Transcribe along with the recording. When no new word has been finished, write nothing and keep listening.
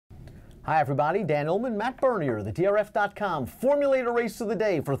Hi everybody, Dan Illman, Matt Bernier, the DRF.com Formulator Race of the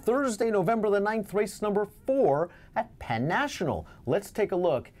Day for Thursday, November the 9th, race number 4 at Penn National. Let's take a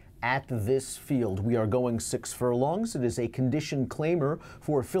look at this field. We are going 6 furlongs. It is a condition claimer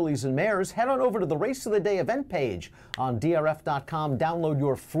for fillies and mares. Head on over to the Race of the Day event page on DRF.com. Download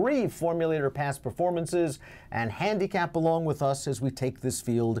your free Formulator past performances and handicap along with us as we take this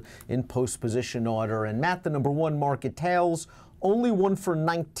field in post position order. And Matt, the number 1, Market Tails, only 1 for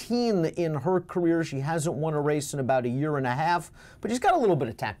 19 in her career. She hasn't won a race in about a year and a half, but she's got a little bit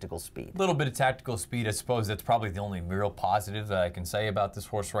of tactical speed. A little bit of tactical speed. I suppose that's probably the only real positive that I can say about this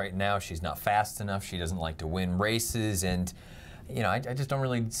horse right now. She's not fast enough. She doesn't like to win races, and you know, I just don't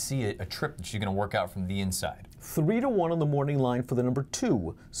really see a trip that she's going to work out from the inside. 3-1 on the morning line for the number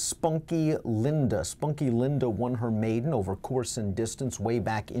 2, Spunky Linda. Spunky Linda won her maiden over course and distance way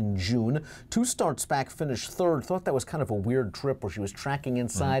back in June. 2 starts back, finished 3rd. Thought that was kind of a weird trip where she was tracking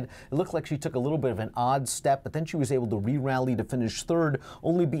inside. It looked like she took a little bit of an odd step, but then she was able to re-rally to finish 3rd,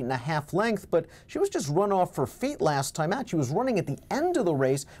 only beaten a half length, but she was just run off her feet last time out. She was running at the end of the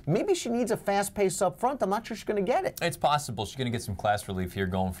race. Maybe she needs a fast pace up front. I'm not sure she's going to get it. It's possible. She's going to get some class relief here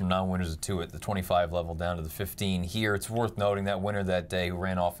going from non-winners of 2 at the 25 level down to the 15 here. It's worth noting that winner that day who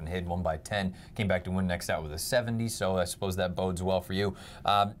ran off and hid, won by 10, came back to win next out with a 70, so I suppose that bodes well for you.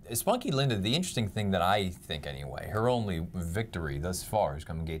 Spunky Linda, the interesting thing that I think anyway, her only victory thus far is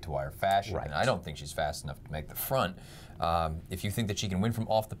coming gate to wire fashion, and I don't think she's fast enough to make the front. If you think that she can win from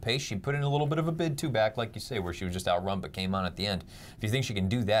off the pace, she put in a little bit of a bid too back, like you say, where she was just outrun but came on at the end. If you think she can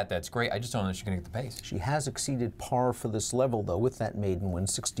do that, that's great. I just don't know if she's going to get the pace. She has exceeded par for this level, though, with that maiden win,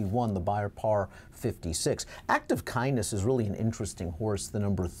 61, the Beyer par 56. Active Kindness is really an interesting horse, the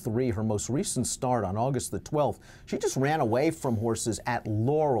number 3. Her most recent start on August the 12th, she just ran away from horses at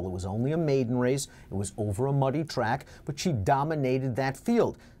Laurel. It was only a maiden race. It was over a muddy track, but she dominated that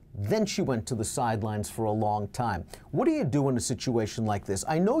field. Then she went to the sidelines for a long time. What do you do in a situation like this?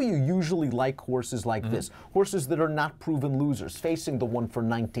 I know you usually like horses like this, horses that are not proven losers, facing the 1 for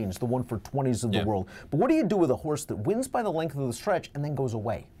 19s, the 1 for 20s of the world. But what do you do with a horse that wins by the length of the stretch and then goes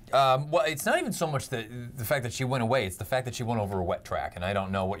away? Well, it's not even so much the fact that she went away, it's the fact that she went over a wet track, and I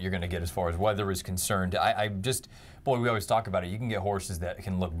don't know what you're going to get as far as weather is concerned. I just, boy, we always talk about it. You can get horses that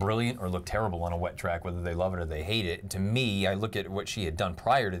can look brilliant or look terrible on a wet track, whether they love it or they hate it. To me, I look at what she had done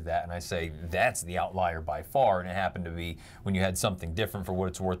prior to that, and I say, that's the outlier by far, and it happened to be when you had something different. For what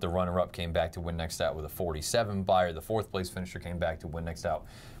it's worth, the runner-up came back to win next out with a 47 Beyer. The 4th place finisher came back to win next out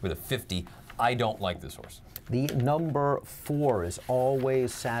with a 50. I don't like this horse. The number 4 is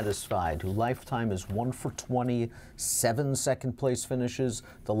Always Satisfied, who lifetime is 1 for 20, 7 second-place finishes.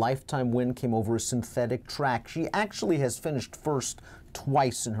 The lifetime win came over a synthetic track. She actually has finished first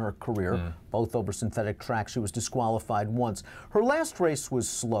twice in her career, both over synthetic tracks. She was disqualified once. Her last race was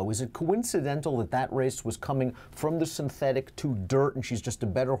slow. Is it coincidental that that race was coming from the synthetic to dirt and she's just a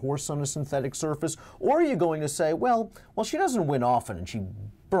better horse on a synthetic surface? Or are you going to say, well, she doesn't win often and she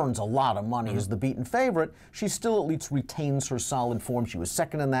burns a lot of money as the beaten favorite, she still at least retains her solid form. She was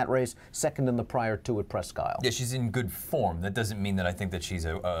 2nd in that race, 2nd in the prior 2 at Presque Isle. Yeah, she's in good form. That doesn't mean that I think that she's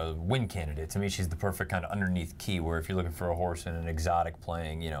a win candidate. To me, she's the perfect kind of underneath key, where if you're looking for a horse in an exotic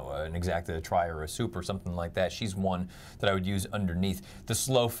playing, you know, an exacta, a try, or a soup or something like that, she's one that I would use underneath. The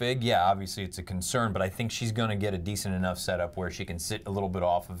slow fig, yeah, obviously it's a concern, but I think she's going to get a decent enough setup where she can sit a little bit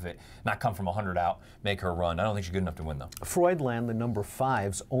off of it, not come from 100 out, make her run. I don't think she's good enough to win, though. Freudland, the number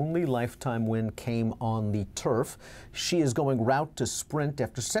 5's only lifetime win came on the turf. She is going route to sprint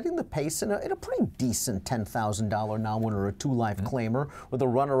after setting the pace in a pretty decent $10,000 non-winner, a 2-life claimer, where the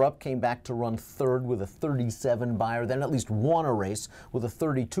runner-up came back to run 3rd with a 37 Beyer, then at least won a race with a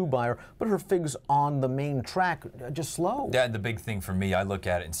 32 Beyer, but her figs on the main track just slow. Yeah, the big thing for me, I look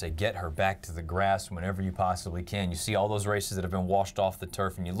at it and say, get her back to the grass whenever you possibly can. You see all those races that have been washed off the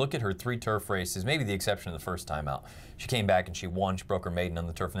turf, and you look at her 3 turf races, maybe the exception of the first time out. She came back and she won, she broke her maiden on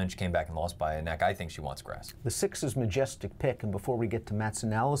the turf, and then she came back and lost by a neck. I think she wants grass. The 6 is Majestic Pick, and before we get to Matt's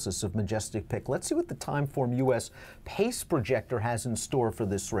analysis of Majestic Pick, let's see what the Timeform US pace projector has in store for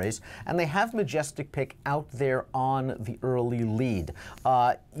this race. And they have Majestic Pick out there on the early lead.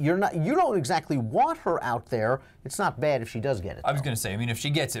 You don't exactly want her out there. It's not bad if she does get it, though. I was going to say, I mean, if she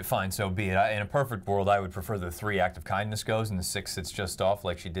gets it, fine, so be it. In a perfect world, I would prefer the 3 Active Kindness goes and the 6 sits just off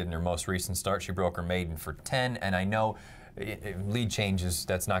like she did in her most recent start. She broke her maiden for 10, and I know lead changes,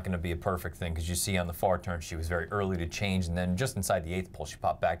 that's not going to be a perfect thing, because you see on the far turn she was very early to change, and then just inside the 8th pole she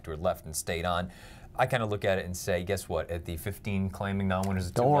popped back to her left and stayed on. I kind of look at it and say, guess what? At the 15 claiming non-winners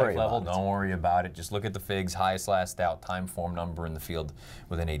at 2 Don't worry life level, about it. don't worry about it. Just look at the figs, highest last out, time form number in the field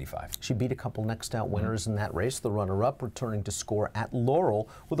within 85. She beat a couple next out winners in that race. The runner-up returning to score at Laurel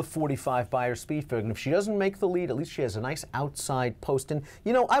with a 45 Beyer speed figure. And if she doesn't make the lead, at least she has a nice outside post. And,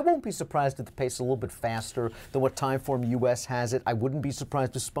 you know, I won't be surprised if the pace is a little bit faster than what Timeform US has it. I wouldn't be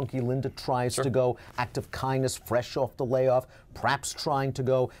surprised if Spunky Linda tries to go. Act of Kindness, fresh off the layoff, perhaps trying to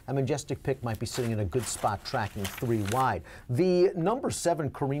go. And Majestic Pick might be sitting in a good spot, tracking 3 wide. The number 7,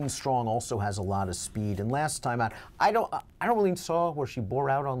 Corinne Strong, also has a lot of speed. And last time out, I don't really saw where she bore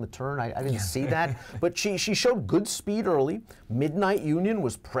out on the turn. I didn't see that. But she showed good speed early. Midnight Union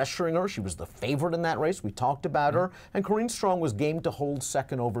was pressuring her. She was the favorite in that race. We talked about her. And Corinne Strong was game to hold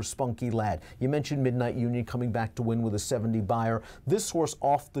second over Spunky Lad. You mentioned Midnight Union coming back to win with a 70 Beyer. This horse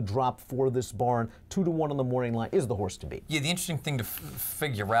off the drop for this barn, 2-1 on the morning line, is the horse to beat. Yeah, the interesting thing to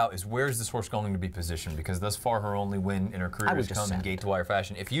figure out is where is this horse going to be positioned, because thus far her only win in her career has come in gate-to-wire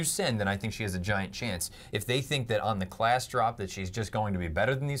fashion. If you send, then I think she has a giant chance. If they think that on the class drop that she's just going to be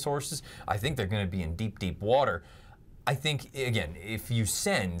better than these horses, I think they're going to be in deep, deep water. I think, again, if you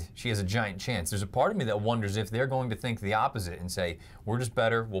send, she has a giant chance. There's a part of me that wonders if they're going to think the opposite and say, we're just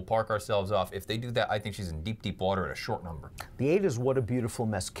better, we'll park ourselves off. If they do that, I think she's in deep, deep water at a short number. The 8 is What a Beautiful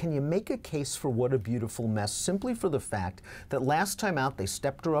Mess. Can you make a case for What a Beautiful Mess simply for the fact that last time out they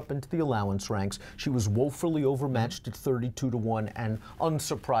stepped her up into the allowance ranks. She was woefully overmatched at 32-1 and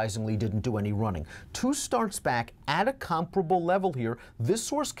unsurprisingly didn't do any running. 2 starts back at a comparable level here. This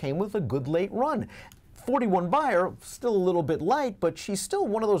horse came with a good late run. 41 Beyer, still a little bit light, but she's still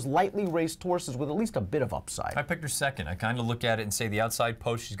one of those lightly raced horses with at least a bit of upside. I picked her second. I kind of look at it and say the outside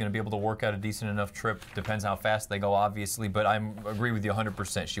post, she's going to be able to work out a decent enough trip. Depends how fast they go, obviously, but I agree with you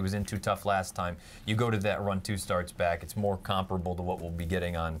 100%. She was in too tough last time. You go to that run 2 starts back, it's more comparable to what we'll be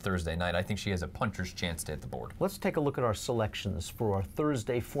getting on Thursday night. I think she has a puncher's chance to hit the board. Let's take a look at our selections for our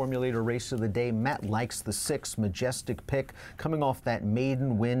Thursday Formulator Race of the Day. Matt likes the 6, Majestic Pick, coming off that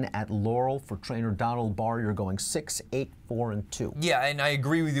maiden win at Laurel for trainer Donald Barr. You're going 6, 8, 4, and 2. Yeah, and I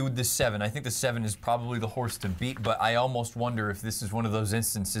agree with you with the 7. I think the 7 is probably the horse to beat, but I almost wonder if this is one of those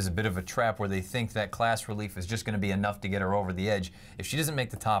instances, a bit of a trap, where they think that class relief is just going to be enough to get her over the edge. If she doesn't make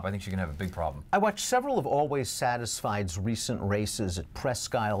the top, I think she's going to have a big problem. I watched several of Always Satisfied's recent races at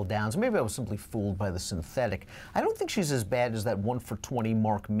Presque Isle Downs. Maybe I was simply fooled by the synthetic. I don't think she's as bad as that 1 for 20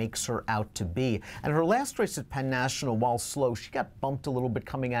 mark makes her out to be. And her last race at Penn National, while slow, she got bumped a little bit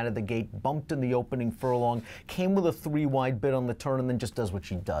coming out of the gate, bumped in the opening furlong, came with a 3 wide bid on the turn, and then just does what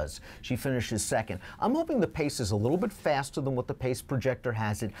she does. She finishes second. I'm hoping the pace is a little bit faster than what the pace projector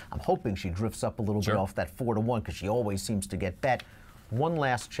has it. I'm hoping she drifts up a little bit off that 4-1, because she always seems to get bet. One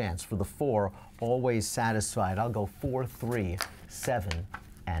last chance for the 4, Always Satisfied. I'll go 4, 3, 7,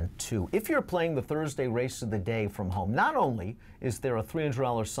 and 2. If you're playing the Thursday Race of the Day from home, not only is there a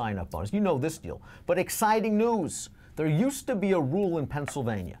 $300 sign-up bonus, you know this deal, but exciting news. There used to be a rule in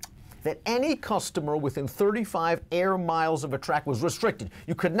Pennsylvania that any customer within 35 air miles of a track was restricted.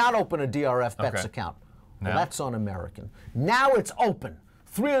 You could not open a DRF Bets account. Well, that's un-American. Now it's open.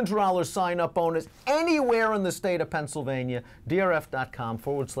 $300 sign-up bonus anywhere in the state of Pennsylvania.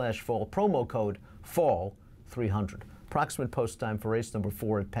 DRF.com/fall. Promo code FALL300. Approximate post time for race number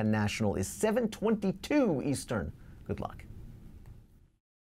 4 at Penn National is 7:22 Eastern. Good luck.